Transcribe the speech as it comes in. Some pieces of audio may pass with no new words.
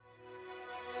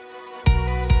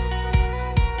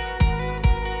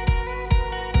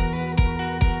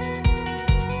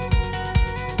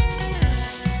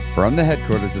From the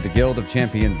headquarters of the Guild of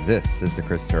Champions, this is the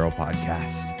Chris Terrell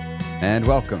Podcast. And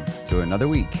welcome to another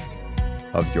week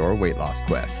of your weight loss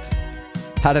quest.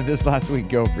 How did this last week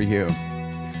go for you?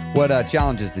 What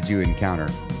challenges did you encounter?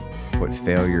 What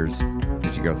failures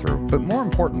did you go through? But more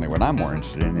importantly, what I'm more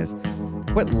interested in is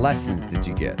what lessons did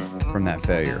you get from that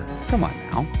failure? Come on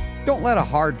now. Don't let a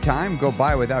hard time go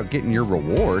by without getting your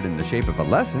reward in the shape of a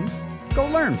lesson. Go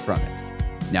learn from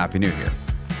it. Now, if you're new here,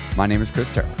 my name is Chris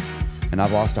Terrell, and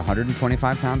I've lost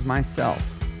 125 pounds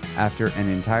myself after an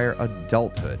entire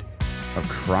adulthood of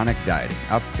chronic dieting.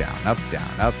 Up,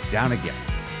 down again.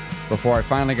 Before I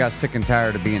finally got sick and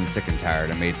tired of being sick and tired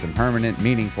and made some permanent,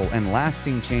 meaningful, and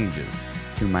lasting changes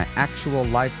to my actual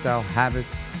lifestyle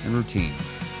habits and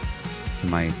routines, to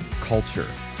my culture,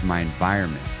 to my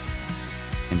environment,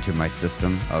 and to my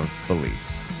system of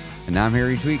beliefs. And now I'm here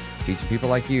each week teaching people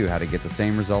like you how to get the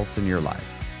same results in your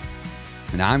life.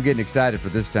 And I'm getting excited for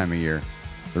this time of year.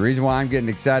 The reason why I'm getting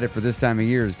excited for this time of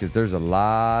year is because there's a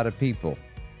lot of people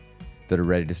that are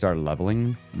ready to start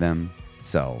leveling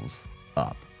themselves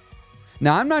up.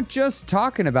 Now, I'm not just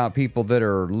talking about people that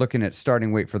are looking at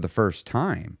starting weight for the first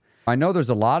time. I know there's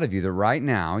a lot of you that right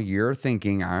now you're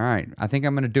thinking, all right, I think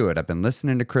I'm going to do it. I've been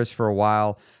listening to Chris for a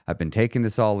while. I've been taking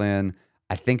this all in.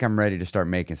 I think I'm ready to start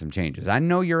making some changes. I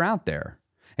know you're out there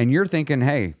and you're thinking,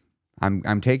 hey,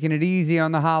 I'm taking it easy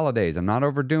on the holidays. I'm not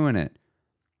overdoing it,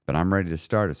 but I'm ready to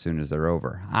start as soon as they're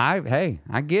over. I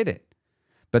get it.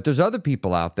 But there's other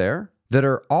people out there that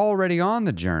are already on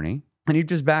the journey and you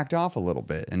just backed off a little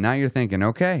bit. And now you're thinking,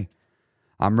 okay,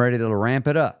 I'm ready to ramp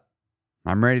it up.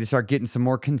 I'm ready to start getting some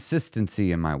more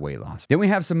consistency in my weight loss. Then we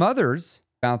have some others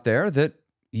out there that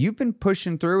you've been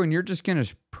pushing through and you're just going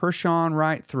to push on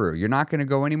right through. You're not going to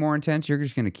go any more intense. You're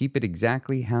just going to keep it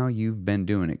exactly how you've been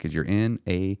doing it because you're in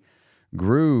a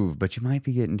groove, but you might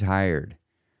be getting tired.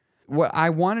 What I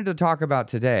wanted to talk about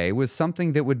today was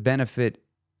something that would benefit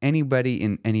anybody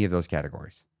in any of those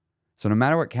categories. So no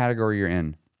matter what category you're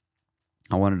in,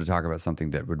 I wanted to talk about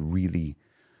something that would really,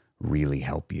 really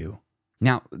help you.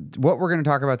 Now, what we're going to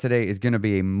talk about today is going to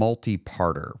be a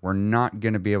multi-parter. We're not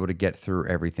going to be able to get through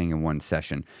everything in one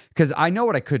session because I know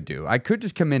what I could do. I could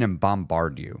just come in and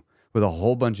bombard you with a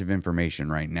whole bunch of information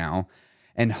right now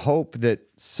and hope that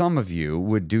some of you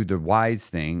would do the wise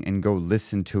thing and go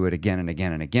listen to it again and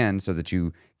again and again so that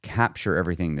you capture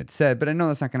everything that's said. But I know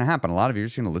that's not going to happen. A lot of you are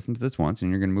just going to listen to this once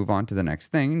and you're going to move on to the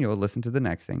next thing and you'll listen to the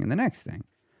next thing and the next thing.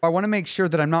 I want to make sure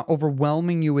that I'm not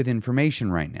overwhelming you with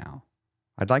information right now.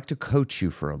 I'd like to coach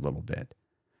you for a little bit.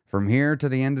 From here to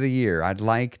the end of the year, I'd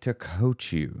like to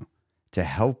coach you to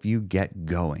help you get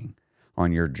going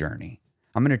on your journey.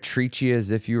 I'm going to treat you as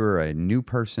if you were a new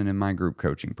person in my group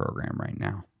coaching program right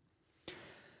now. A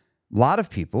lot of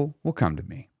people will come to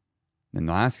me and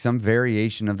they'll ask some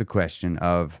variation of the question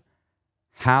of,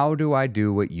 how do I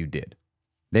do what you did?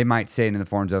 They might say it in the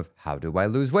forms of, how do I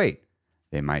lose weight?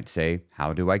 They might say,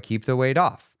 how do I keep the weight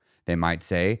off? They might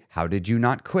say, how did you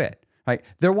not quit? Like,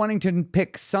 they're wanting to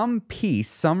pick some piece,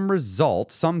 some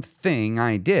result, something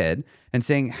I did and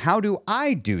saying, how do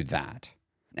I do that?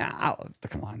 Now,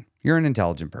 come on. You're an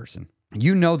intelligent person.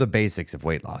 You know the basics of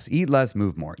weight loss. Eat less,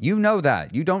 move more. You know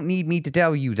that. You don't need me to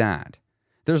tell you that.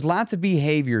 There's lots of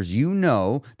behaviors you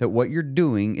know that what you're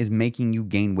doing is making you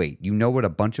gain weight. You know what a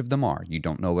bunch of them are. You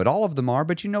don't know what all of them are,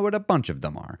 but you know what a bunch of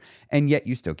them are. And yet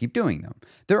you still keep doing them.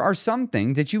 There are some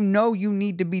things that you know you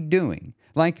need to be doing,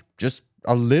 like just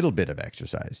a little bit of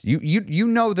exercise. You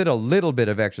know that a little bit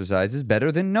of exercise is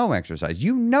better than no exercise.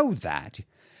 You know that.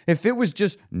 If it was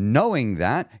just knowing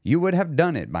that, you would have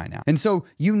done it by now. And so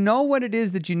you know what it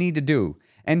is that you need to do.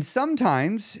 And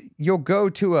sometimes you'll go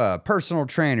to a personal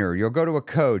trainer, you'll go to a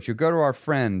coach, you'll go to our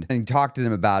friend and talk to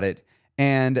them about it.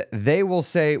 And they will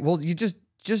say, well, you just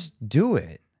do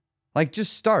it. Like,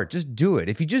 just start, just do it.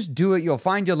 If you just do it, you'll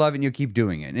find you love it and you'll keep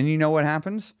doing it. And you know what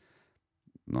happens?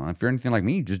 Well, if you're anything like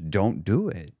me, you just don't do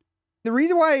it. The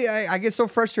reason why I get so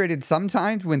frustrated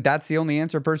sometimes when that's the only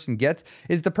answer a person gets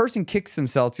is the person kicks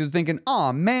themselves because they're thinking,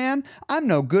 oh man, I'm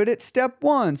no good at step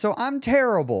one, so I'm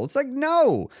terrible. It's like,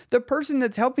 no, the person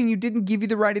that's helping you didn't give you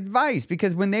the right advice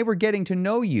because when they were getting to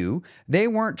know you, they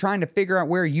weren't trying to figure out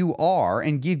where you are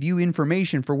and give you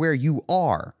information for where you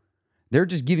are. They're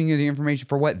just giving you the information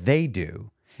for what they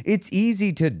do. It's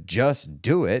easy to just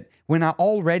do it when I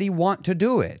already want to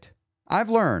do it. I've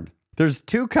learned. There's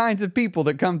two kinds of people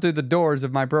that come through the doors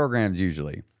of my programs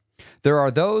usually. There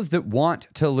are those that want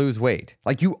to lose weight.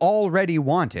 Like, you already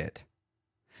want it.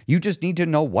 You just need to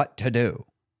know what to do.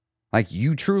 Like,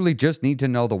 you truly just need to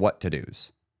know the what to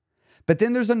do's. But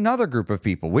then there's another group of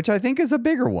people, which I think is a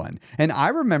bigger one. And I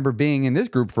remember being in this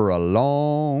group for a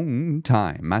long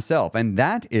time myself. And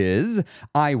that is,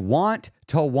 I want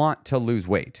to lose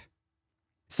weight.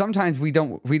 Sometimes we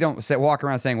don't walk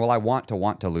around saying, well, I want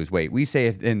to lose weight. We say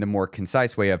it in the more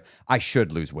concise way of, I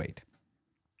should lose weight.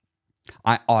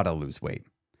 I ought to lose weight.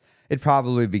 It'd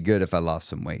probably be good if I lost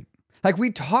some weight. Like,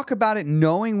 we talk about it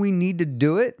knowing we need to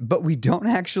do it, but we don't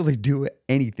actually do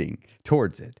anything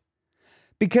towards it.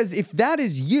 Because if that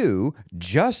is you,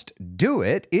 just do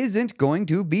it isn't going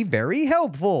to be very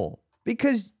helpful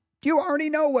because you already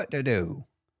know what to do.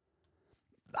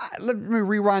 Let me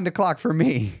rewind the clock for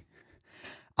me.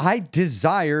 I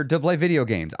desired to play video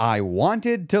games. I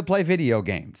wanted to play video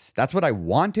games. That's what I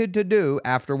wanted to do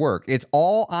after work. It's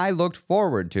all I looked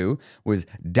forward to was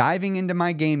diving into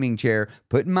my gaming chair,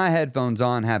 putting my headphones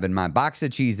on, having my box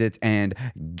of Cheez-Its, and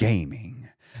gaming.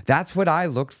 That's what I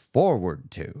looked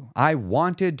forward to. I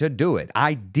wanted to do it.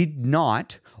 I did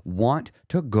not want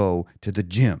to go to the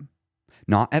gym.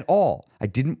 Not at all. I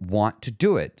didn't want to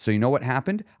do it. So you know what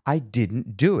happened? I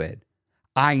didn't do it.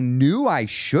 I knew I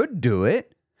should do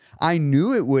it. I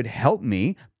knew it would help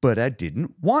me, but I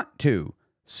didn't want to.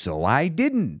 So I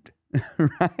didn't.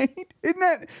 Right? Isn't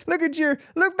that,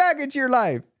 look back at your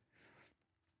life.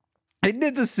 Isn't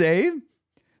it the same?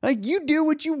 Like, you do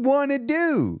what you want to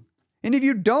do. And if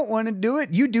you don't want to do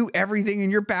it, you do everything in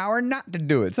your power not to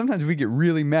do it. Sometimes we get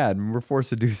really mad when we're forced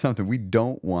to do something we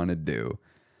don't want to do.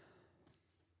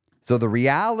 So the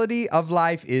reality of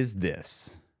life is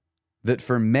this, that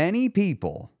for many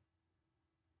people,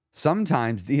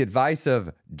 sometimes the advice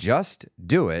of just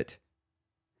do it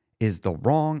is the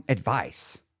wrong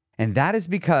advice. And that is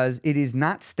because it is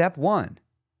not step 1.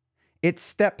 It's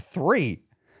step 3.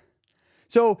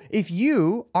 So if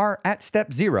you are at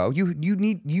step 0,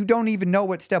 you don't even know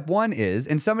what step 1 is,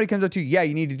 and somebody comes up to you, yeah,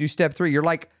 you need to do step 3. You're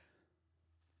like,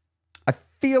 I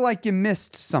feel like you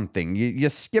missed something. You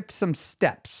skipped some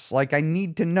steps. Like, I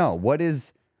need to know what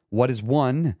is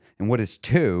 1 and what is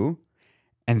 2,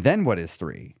 and then what is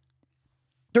 3.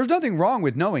 There's nothing wrong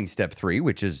with knowing step 3,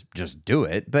 which is just do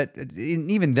it. But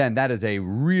even then, that is a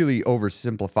really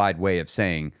oversimplified way of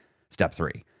saying step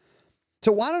 3.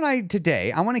 So why don't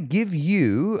I want to give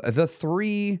you the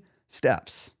 3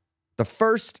 steps, the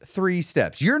first 3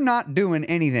 steps. You're not doing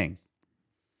anything.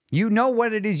 You know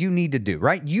what it is you need to do,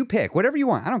 right? You pick whatever you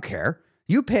want. I don't care.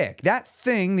 You pick that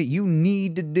thing that you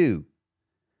need to do.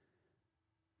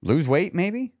 Lose weight,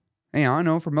 maybe? I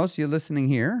know for most of you listening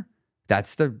here,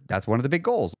 that's one of the big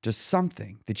goals. Just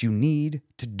something that you need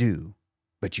to do,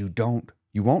 but you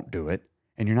won't do it,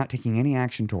 and you're not taking any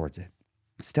action towards it.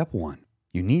 Step 1,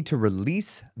 you need to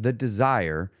release the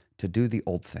desire to do the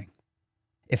old thing.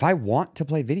 If I want to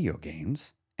play video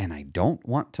games and I don't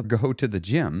want to go to the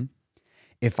gym,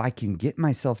 if I can get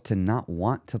myself to not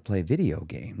want to play video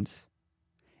games,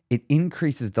 it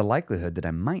increases the likelihood that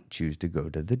I might choose to go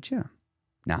to the gym.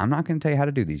 Now, I'm not going to tell you how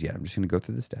to do these yet. I'm just going to go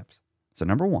through the steps. So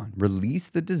number 1, release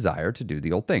the desire to do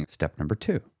the old thing. Step number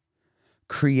 2,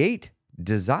 create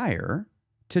desire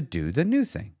to do the new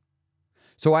thing.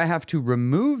 So I have to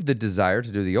remove the desire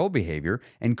to do the old behavior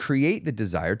and create the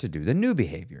desire to do the new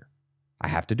behavior. I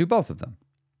have to do both of them.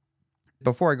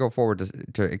 Before I go forward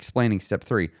to explaining step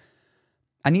 3,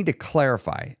 I need to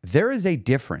clarify. There is a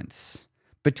difference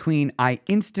between I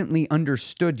instantly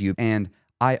understood you and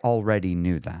I already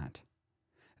knew that.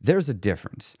 There's a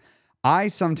difference. I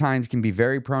sometimes can be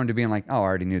very prone to being like, oh, I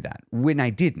already knew that, when I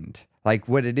didn't. Like,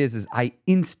 what it is I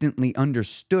instantly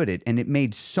understood it, and it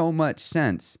made so much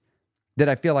sense that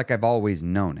I feel like I've always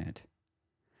known it.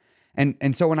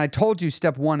 And so when I told you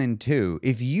step 1 and 2,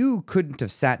 if you couldn't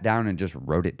have sat down and just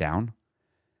wrote it down,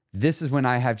 this is when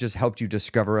I have just helped you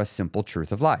discover a simple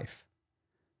truth of life.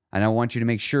 And I want you to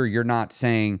make sure you're not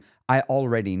saying, I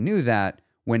already knew that,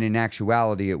 when in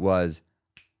actuality it was,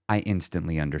 I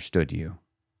instantly understood you.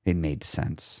 It made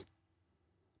sense.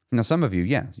 Now, some of you,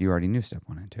 you already knew step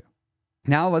 1 and 2.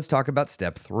 Now let's talk about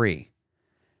step 3.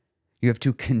 You have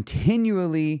to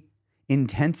continually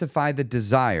intensify the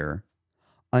desire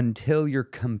until you're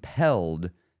compelled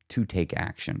to take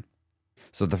action.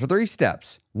 So the 3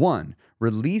 steps: 1,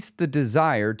 release the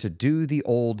desire to do the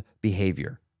old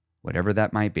behavior, whatever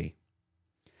that might be.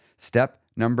 Step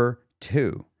number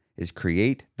 2 is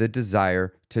create the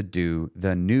desire to do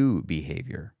the new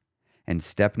behavior. And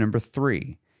step number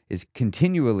 3 is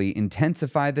continually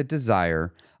intensify the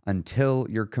desire until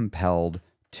you're compelled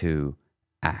to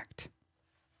act.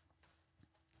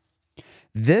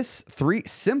 This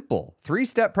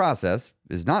 3-step process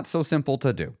is not so simple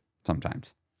to do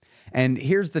sometimes. And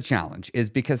here's the challenge, is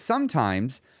because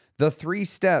sometimes The 3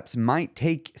 steps might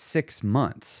take 6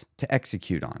 months to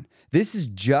execute on. This is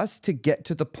just to get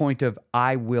to the point of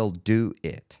I will do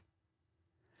it.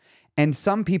 And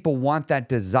some people want that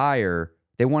desire,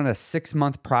 they want a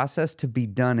 6-month process to be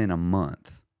done in a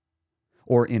month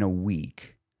or in a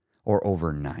week or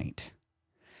overnight.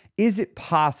 Is it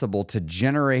possible to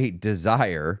generate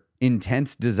desire,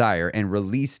 intense desire, and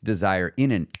release desire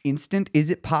in an instant?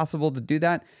 Is it possible to do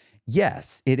that?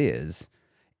 Yes, it is.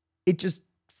 It just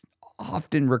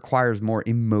often requires more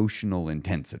emotional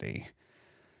intensity.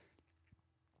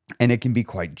 And it can be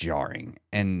quite jarring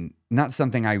and it's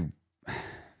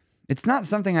not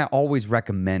something I always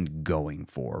recommend going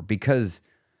for because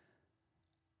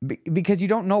you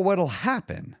don't know what'll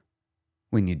happen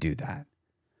when you do that.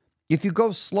 If you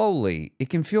go slowly, it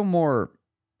can feel more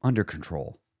under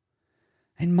control.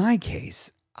 In my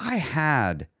case, I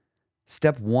had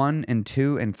step 1 and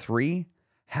 2 and 3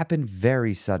 happen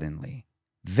very suddenly,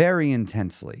 very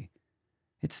intensely.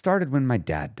 It started when my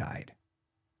dad died.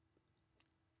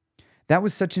 That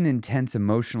was such an intense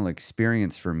emotional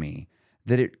experience for me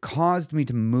that it caused me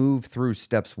to move through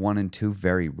steps 1 and 2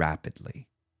 very rapidly,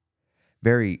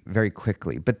 very, very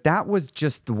quickly. But that was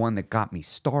just the one that got me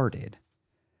started.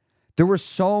 There were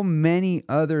so many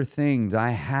other things I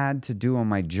had to do on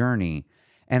my journey,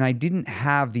 and I didn't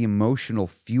have the emotional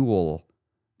fuel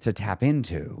to tap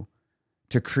into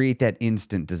to create that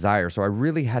instant desire. So I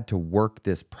really had to work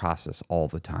this process all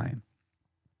the time.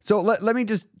 So let me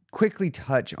just quickly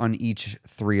touch on each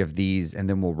 3 of these, and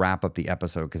then we'll wrap up the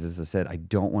episode because, as I said, I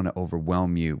don't want to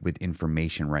overwhelm you with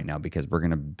information right now because we're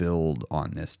going to build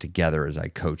on this together as I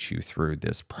coach you through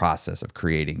this process of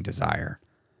creating desire.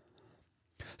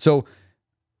 So,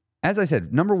 as I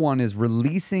said, number 1 is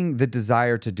releasing the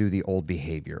desire to do the old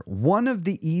behavior. One of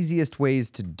the easiest ways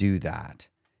to do that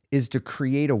is to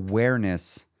create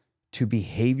awareness to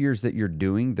behaviors that you're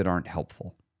doing that aren't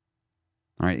helpful.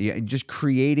 All right, just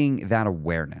creating that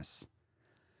awareness.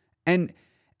 And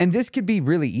this could be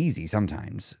really easy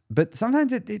sometimes, but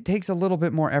sometimes it takes a little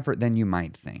bit more effort than you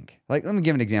might think. Like, let me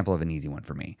give an example of an easy one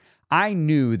for me. I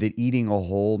knew that eating a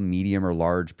whole medium or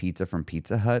large pizza from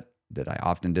Pizza Hut that I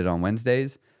often did on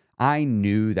Wednesdays, I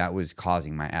knew that was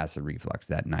causing my acid reflux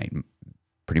that night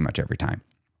pretty much every time.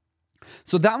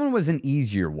 So that one was an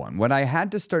easier one. What I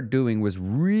had to start doing was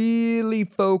really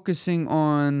focusing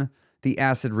on the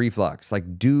acid reflux.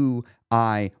 Like, do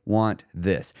I want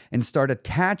this? And start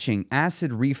attaching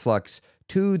acid reflux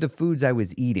to the foods I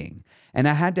was eating. And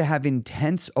I had to have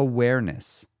intense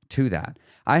awareness to that.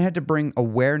 I had to bring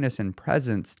awareness and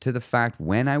presence to the fact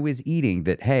when I was eating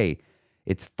that, hey,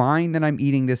 it's fine that I'm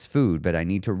eating this food, but I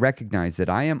need to recognize that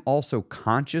I am also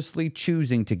consciously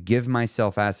choosing to give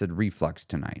myself acid reflux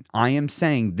tonight. I am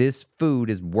saying this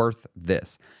food is worth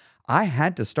this. I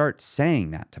had to start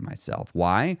saying that to myself.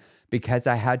 Why? Because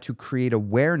I had to create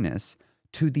awareness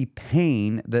to the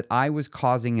pain that I was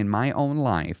causing in my own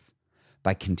life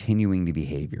by continuing the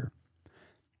behavior.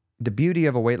 The beauty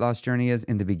of a weight loss journey is,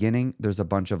 in the beginning, there's a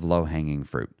bunch of low-hanging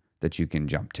fruit that you can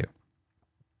jump to.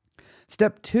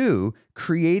 Step 2,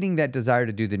 creating that desire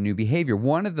to do the new behavior.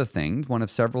 One of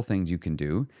several things you can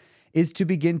do is to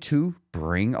begin to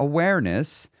bring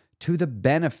awareness to the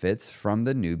benefits from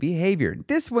the new behavior.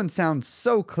 This one sounds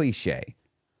so cliche.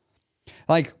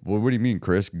 Like, well, what do you mean,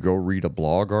 Chris? Go read a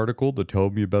blog article to tell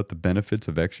me about the benefits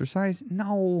of exercise?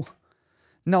 No,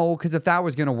 because if that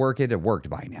was going to work, it had worked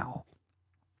by now.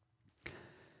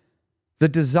 The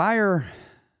desire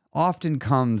often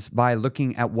comes by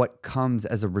looking at what comes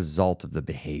as a result of the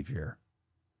behavior.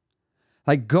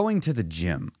 Like going to the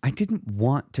gym. I didn't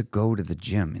want to go to the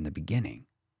gym in the beginning.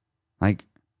 Like,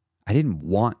 I didn't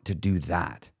want to do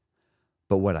that.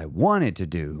 But what I wanted to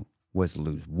do was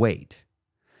lose weight.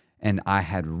 And I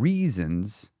had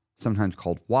reasons, sometimes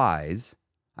called whys.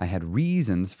 I had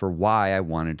reasons for why I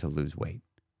wanted to lose weight.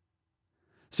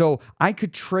 So I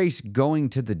could trace going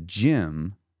to the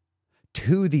gym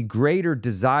to the greater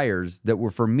desires that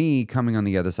were for me coming on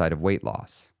the other side of weight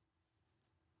loss.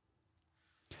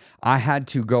 I had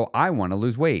to go, I want to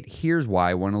lose weight. Here's why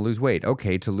I want to lose weight.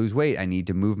 Okay, to lose weight, I need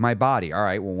to move my body. All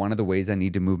right, well, one of the ways I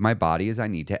need to move my body is I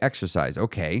need to exercise.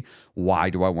 Okay, why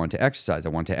do I want to exercise? I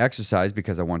want to exercise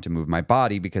because I want to move my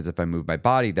body, because if I move my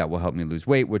body, that will help me lose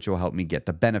weight, which will help me get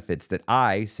the benefits that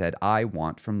I said I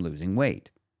want from losing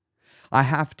weight. I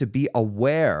have to be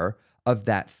aware of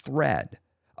that thread,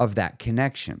 of that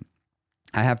connection.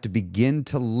 I have to begin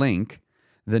to link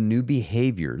the new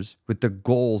behaviors with the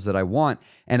goals that I want,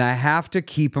 and I have to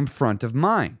keep them front of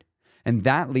mind. And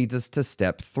that leads us to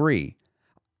step 3,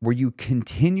 where you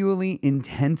continually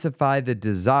intensify the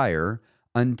desire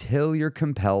until you're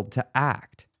compelled to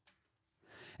act.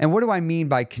 And what do I mean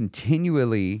by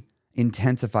continually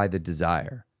intensify the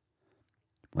desire?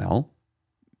 Well,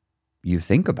 you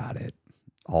think about it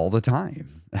all the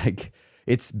time. Like,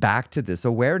 it's back to this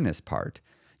awareness part.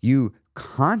 You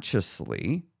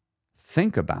consciously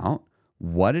think about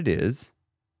what it is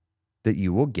that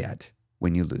you will get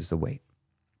when you lose the weight.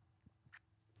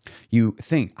 You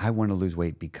think, I want to lose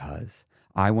weight because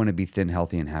I want to be thin,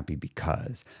 healthy, and happy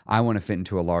because I want to fit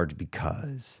into a large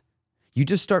because. You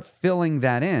just start filling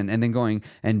that in and then going,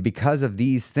 and because of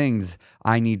these things,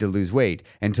 I need to lose weight.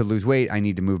 And to lose weight, I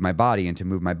need to move my body. And to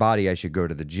move my body, I should go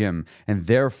to the gym. And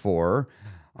therefore,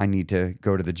 I need to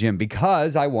go to the gym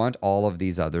because I want all of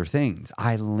these other things.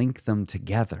 I link them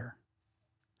together.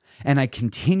 And I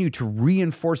continue to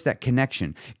reinforce that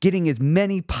connection, getting as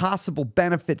many possible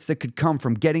benefits that could come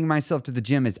from getting myself to the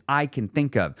gym as I can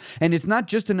think of. And it's not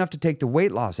just enough to take the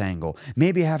weight loss angle.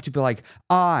 Maybe I have to be like,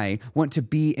 I want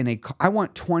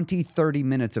 20, 30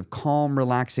 minutes of calm,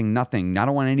 relaxing nothing. I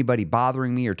don't want anybody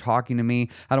bothering me or talking to me.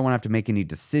 I don't want to have to make any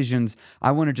decisions. I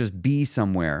want to just be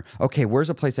somewhere. Okay, where's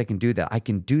a place I can do that? I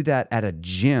can do that at a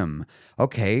gym.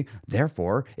 Okay,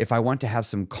 therefore, if I want to have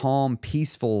some calm,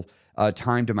 peaceful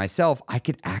time to myself, I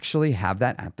could actually have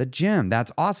that at the gym.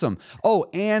 That's awesome. Oh,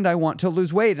 and I want to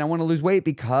lose weight, and I want to lose weight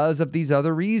because of these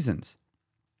other reasons.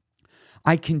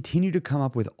 I continue to come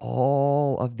up with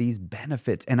all of these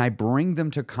benefits, and I bring them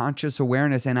to conscious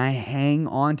awareness, and I hang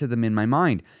on to them in my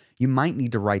mind. You might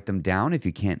need to write them down if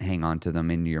you can't hang on to them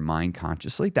in your mind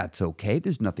consciously. That's okay.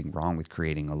 There's nothing wrong with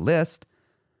creating a list.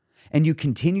 And you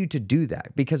continue to do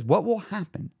that because what will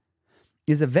happen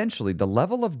is eventually the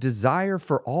level of desire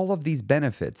for all of these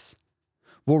benefits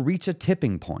will reach a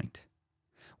tipping point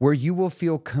where you will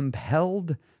feel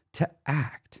compelled to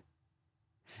act.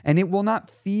 And it will not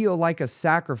feel like a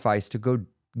sacrifice to go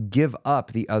give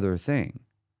up the other thing.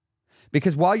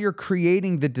 Because while you're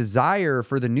creating the desire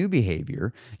for the new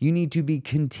behavior, you need to be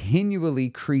continually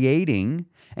creating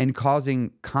and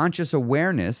causing conscious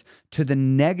awareness to the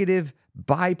negative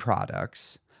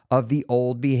byproducts of the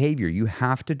old behavior. You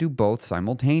have to do both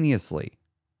simultaneously.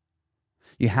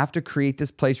 You have to create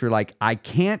this place where you're like, I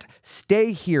can't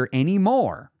stay here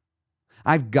anymore.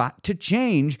 I've got to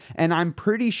change. And I'm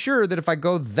pretty sure that if I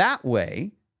go that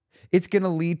way, it's going to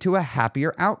lead to a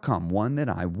happier outcome, one that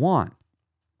I want.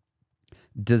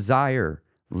 Desire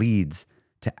leads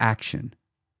to action.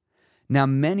 Now,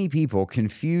 many people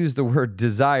confuse the word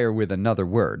desire with another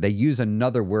word. They use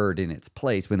another word in its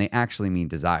place when they actually mean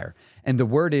desire. And the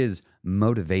word is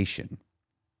motivation.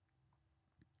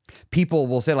 People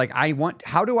will say, like,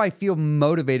 how do I feel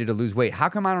motivated to lose weight? How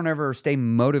come I don't ever stay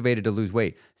motivated to lose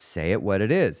weight? Say it what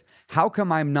it is. How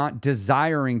come I'm not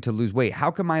desiring to lose weight? How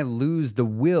come I lose the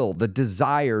will, the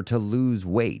desire to lose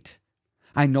weight?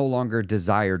 I no longer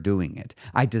desire doing it.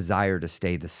 I desire to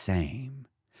stay the same.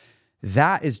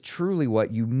 That is truly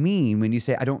what you mean when you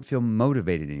say, I don't feel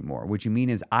motivated anymore. What you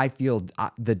mean is I feel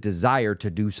the desire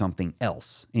to do something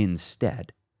else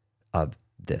instead of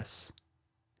this.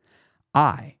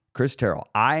 Chris Terrell,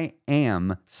 I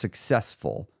am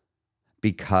successful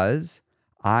because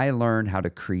I learned how to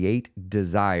create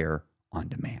desire on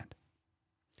demand.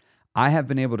 I have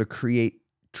been able to create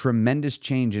tremendous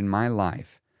change in my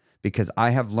life because I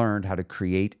have learned how to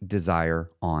create desire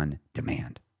on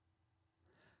demand.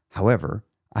 However,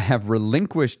 I have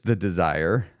relinquished the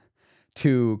desire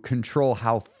to control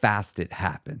how fast it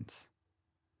happens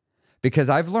because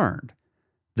I've learned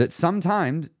that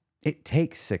sometimes it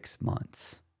takes 6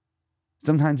 months.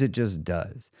 Sometimes it just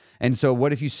does. And so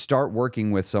what if you start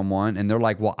working with someone and they're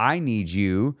like, well, I need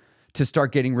you to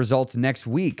start getting results next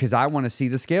week because I want to see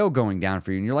the scale going down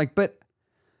for you. And you're like, but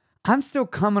I'm still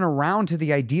coming around to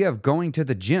the idea of going to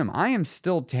the gym. I am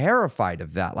still terrified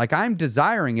of that. Like, I'm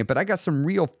desiring it, but I got some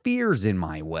real fears in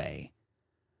my way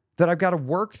that I've got to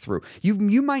work through.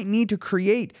 You might need to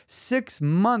create 6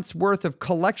 months worth of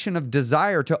collection of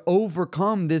desire to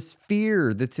overcome this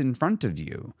fear that's in front of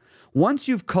you. Once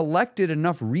you've collected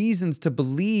enough reasons to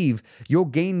believe you'll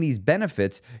gain these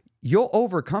benefits, you'll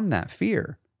overcome that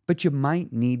fear. But you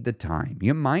might need the time.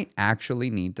 You might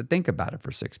actually need to think about it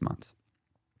for 6 months.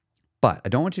 But I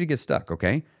don't want you to get stuck,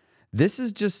 okay? This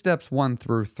is just steps 1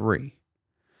 through 3.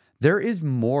 There is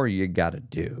more you got to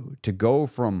do to go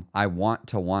from I want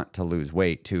to lose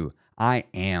weight to I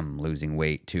am losing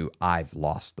weight to I've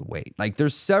lost the weight. Like,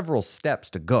 there's several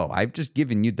steps to go. I've just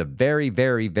given you the very,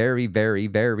 very, very, very,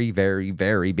 very, very,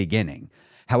 very beginning.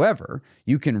 However,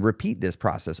 you can repeat this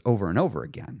process over and over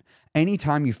again.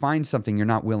 Anytime you find something you're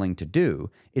not willing to do,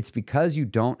 it's because you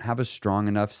don't have a strong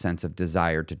enough sense of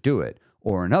desire to do it.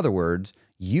 Or in other words,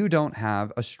 you don't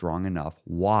have a strong enough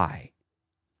why.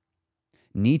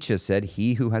 Nietzsche said,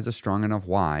 "He who has a strong enough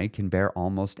why can bear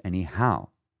almost any how."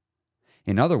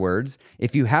 In other words,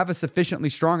 if you have a sufficiently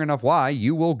strong enough why,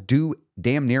 you will do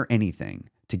damn near anything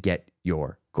to get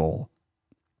your goal.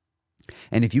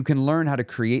 And if you can learn how to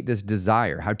create this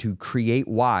desire, how to create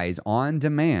whys on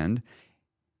demand,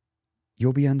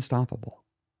 you'll be unstoppable.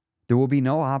 There will be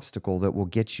no obstacle that will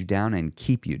get you down and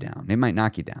keep you down. It might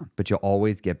knock you down, but you'll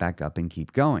always get back up and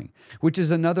keep going, which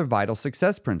is another vital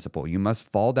success principle. You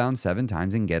must fall down 7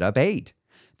 times and get up 8.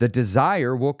 The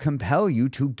desire will compel you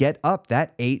to get up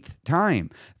that 8th time.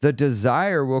 The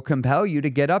desire will compel you to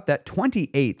get up that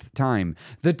 28th time.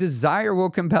 The desire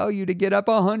will compel you to get up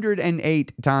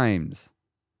 108 times.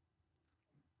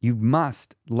 You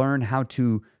must learn how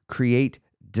to create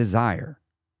desire.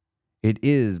 It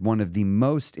is one of the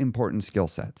most important skill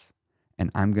sets,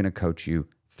 and I'm going to coach you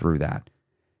through that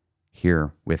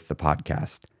here with the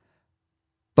podcast.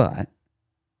 But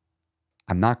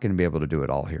I'm not going to be able to do it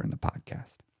all here in the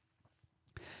podcast.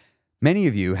 Many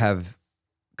of you have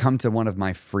come to one of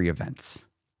my free events.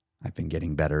 I've been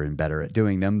getting better and better at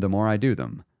doing them the more I do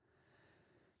them.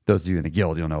 Those of you in the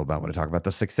guild, you'll know about what I talk about,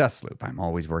 the success loop. I'm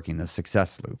always working the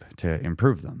success loop to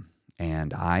improve them.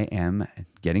 And I am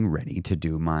getting ready to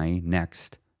do my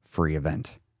next free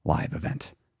event, live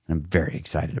event. I'm very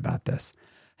excited about this.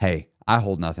 Hey, I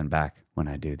hold nothing back when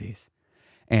I do these.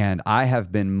 And I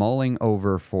have been mulling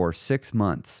over for 6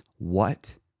 months,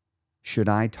 what should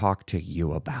I talk to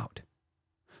you about?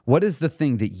 What is the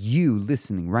thing that you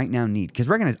listening right now need? Because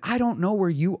recognize, I don't know where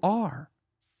you are.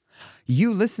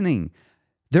 You listening,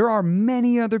 there are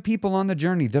many other people on the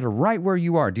journey that are right where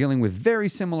you are, dealing with very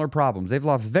similar problems. They've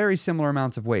lost very similar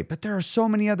amounts of weight, but there are so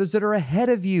many others that are ahead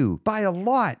of you by a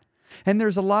lot. And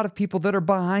there's a lot of people that are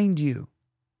behind you,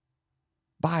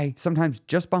 by sometimes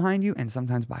just behind you and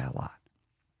sometimes by a lot.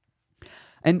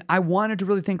 And I wanted to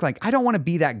really think I don't want to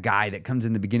be that guy that comes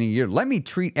in the beginning of the year. Let me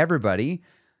treat everybody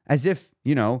as if,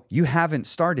 you haven't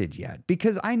started yet,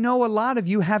 because I know a lot of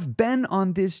you have been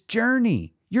on this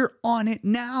journey. You're on it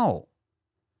now.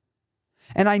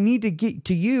 And I need to get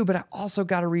to you, but I also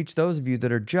got to reach those of you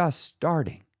that are just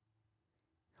starting.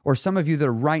 Or some of you that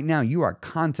are right now, you are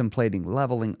contemplating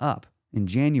leveling up in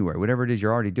January, whatever it is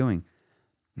you're already doing.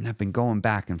 And I've been going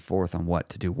back and forth on what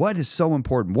to do. What is so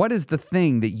important? What is the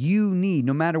thing that you need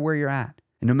no matter where you're at?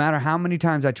 And no matter how many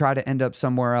times I try to end up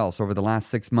somewhere else over the last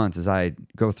 6 months as I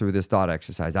go through this thought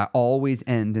exercise, I always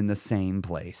end in the same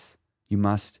place. You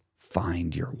must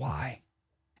find your why.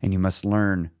 And you must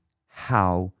learn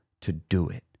how to do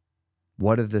it.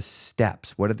 What are the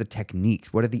steps? What are the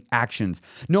techniques? What are the actions?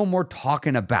 No more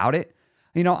talking about it.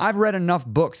 I've read enough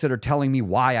books that are telling me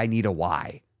why I need a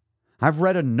why. I've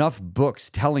read enough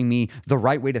books telling me the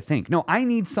right way to think. No, I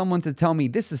need someone to tell me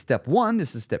this is step 1,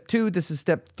 this is step 2, this is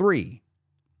step 3.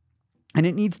 And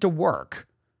it needs to work.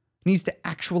 It needs to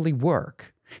actually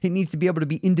work. It needs to be able to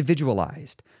be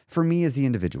individualized for me as the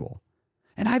individual.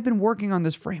 And I've been working on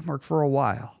this framework for a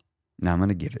while. Now I'm going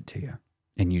to give it to you.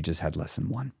 And you just had lesson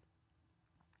 1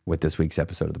 with this week's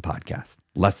episode of the podcast.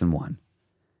 Lesson 1.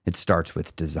 It starts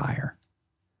with desire.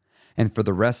 And for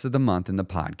the rest of the month in the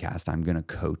podcast, I'm going to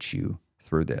coach you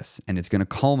through this. And it's going to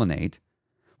culminate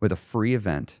with a free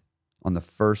event on the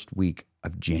first week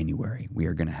of January. We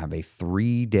are going to have a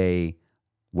 3-day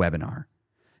webinar.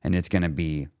 And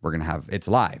it's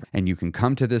live. And you can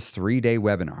come to this 3-day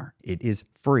webinar. It is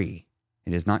free.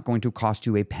 It is not going to cost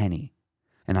you a penny.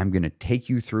 And I'm going to take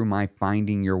you through my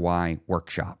Finding Your Why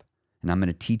workshop. And I'm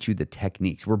going to teach you the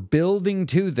techniques. We're building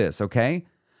to this, okay?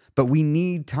 But we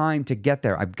need time to get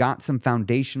there. I've got some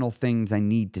foundational things I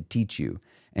need to teach you.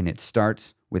 And it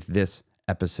starts with this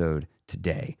episode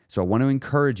today. So I want to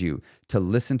encourage you to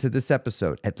listen to this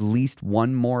episode at least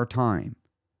one more time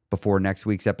before next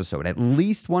week's episode. At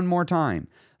least one more time.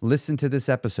 Listen to this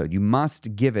episode. You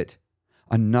must give it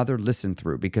another listen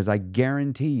through, because I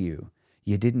guarantee you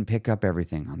didn't pick up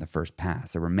everything on the first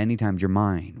pass. There were many times your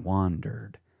mind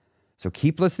wandered. So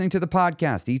keep listening to the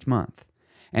podcast each month.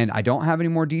 And I don't have any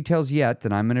more details yet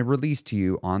that I'm going to release to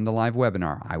you on the live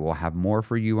webinar. I will have more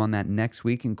for you on that next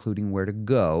week, including where to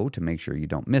go to make sure you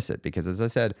don't miss it. Because as I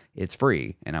said, it's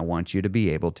free and I want you to be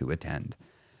able to attend.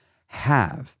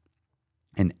 Have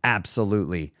an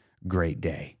absolutely great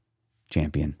day,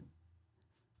 champion.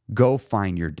 Go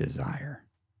find your desire.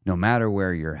 No matter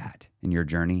where you're at in your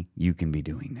journey, you can be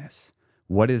doing this.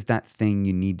 What is that thing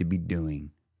you need to be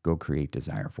doing? Go create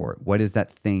desire for it. What is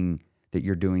that thing that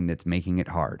you're doing that's making it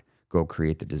hard? Go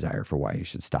create the desire for why you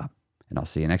should stop. And I'll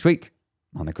see you next week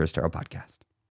on the Chris Terrell Podcast.